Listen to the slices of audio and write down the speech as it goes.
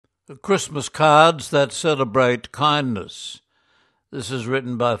Christmas cards that celebrate kindness. This is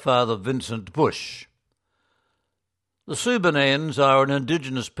written by Father Vincent Bush. The Subanens are an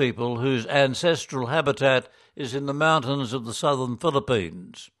indigenous people whose ancestral habitat is in the mountains of the southern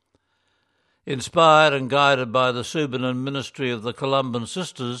Philippines. Inspired and guided by the Subanen ministry of the Columban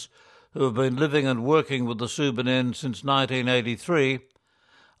Sisters, who have been living and working with the Subanen since 1983,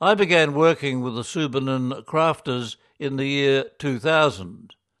 I began working with the Subanen crafters in the year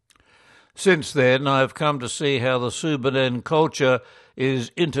 2000. Since then, I have come to see how the Subanen culture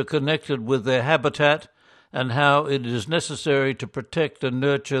is interconnected with their habitat and how it is necessary to protect and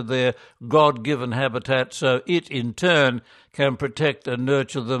nurture their God-given habitat so it, in turn, can protect and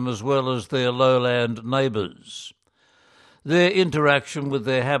nurture them as well as their lowland neighbours. Their interaction with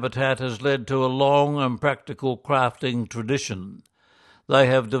their habitat has led to a long and practical crafting tradition. They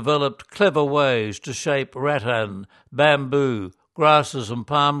have developed clever ways to shape rattan, bamboo, grasses and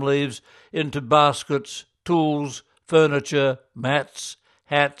palm leaves into baskets, tools, furniture, mats,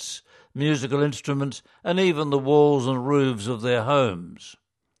 hats, musical instruments, and even the walls and roofs of their homes.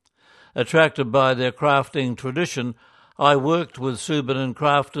 Attracted by their crafting tradition, I worked with Subanen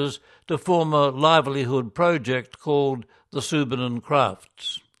crafters to form a livelihood project called the Subanen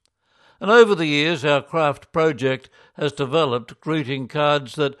Crafts. And over the years, our craft project has developed greeting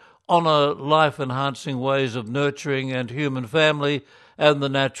cards that honour life-enhancing ways of nurturing and human family and the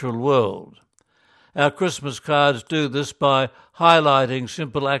natural world. Our Christmas cards do this by highlighting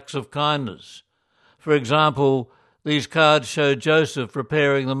simple acts of kindness. For example, these cards show Joseph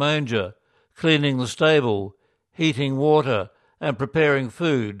preparing the manger, cleaning the stable, heating water, and preparing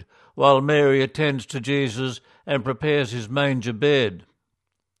food, while Mary attends to Jesus and prepares his manger bed.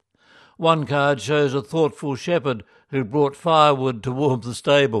 One card shows a thoughtful shepherd who brought firewood to warm the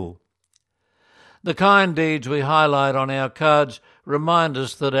stable. The kind deeds we highlight on our cards remind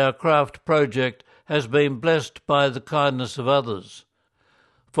us that our craft project has been blessed by the kindness of others.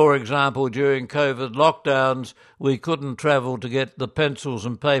 For example, during COVID lockdowns, we couldn't travel to get the pencils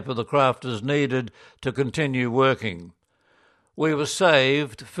and paper the crafters needed to continue working. We were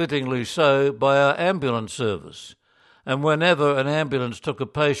saved, fittingly so, by our ambulance service, and whenever an ambulance took a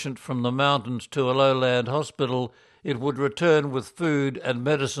patient from the mountains to a lowland hospital, it would return with food and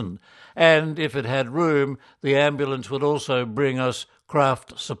medicine, and if it had room, the ambulance would also bring us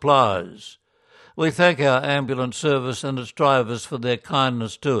craft supplies. We thank our ambulance service and its drivers for their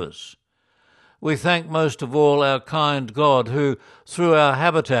kindness to us. We thank most of all our kind God who, through our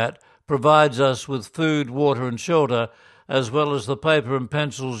habitat, provides us with food, water and shelter, as well as the paper and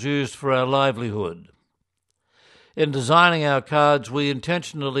pencils used for our livelihood. In designing our cards, we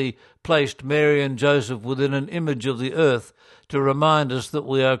intentionally placed Mary and Joseph within an image of the earth to remind us that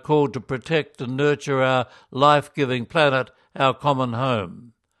we are called to protect and nurture our life-giving planet, our common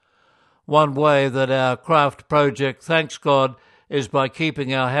home. One way that our craft project thanks God is by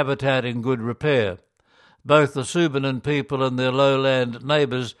keeping our habitat in good repair. Both the Subanen people and their lowland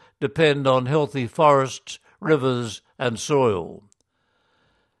neighbours depend on healthy forests, rivers and soil.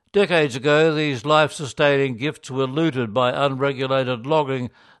 Decades ago, these life-sustaining gifts were looted by unregulated logging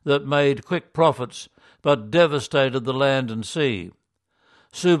that made quick profits but devastated the land and sea.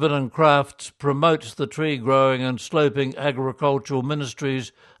 Subanen Crafts promotes the tree-growing and sloping agricultural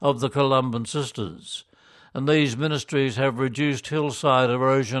ministries of the Columban Sisters, and these ministries have reduced hillside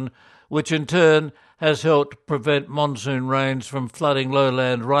erosion, which in turn has helped prevent monsoon rains from flooding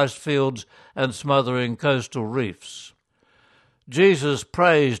lowland rice fields and smothering coastal reefs. Jesus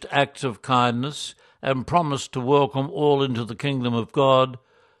praised acts of kindness and promised to welcome all into the kingdom of God,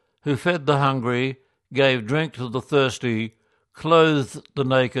 who fed the hungry, gave drink to the thirsty, clothed the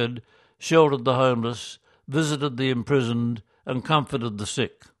naked, sheltered the homeless, visited the imprisoned, and comforted the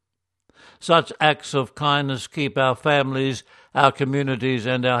sick. Such acts of kindness keep our families, our communities,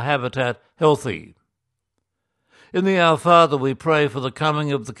 and our habitat healthy. In the Our Father we pray for the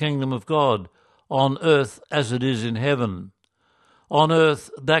coming of the kingdom of God, on earth as it is in heaven. On earth,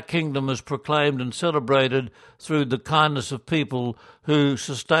 that kingdom is proclaimed and celebrated through the kindness of people who,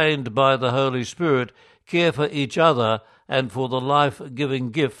 sustained by the Holy Spirit, care for each other and for the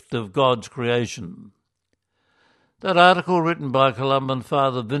life-giving gift of God's creation. That article, written by Columban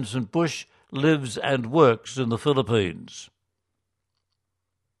Father Vincent Bush, lives and works in the Philippines.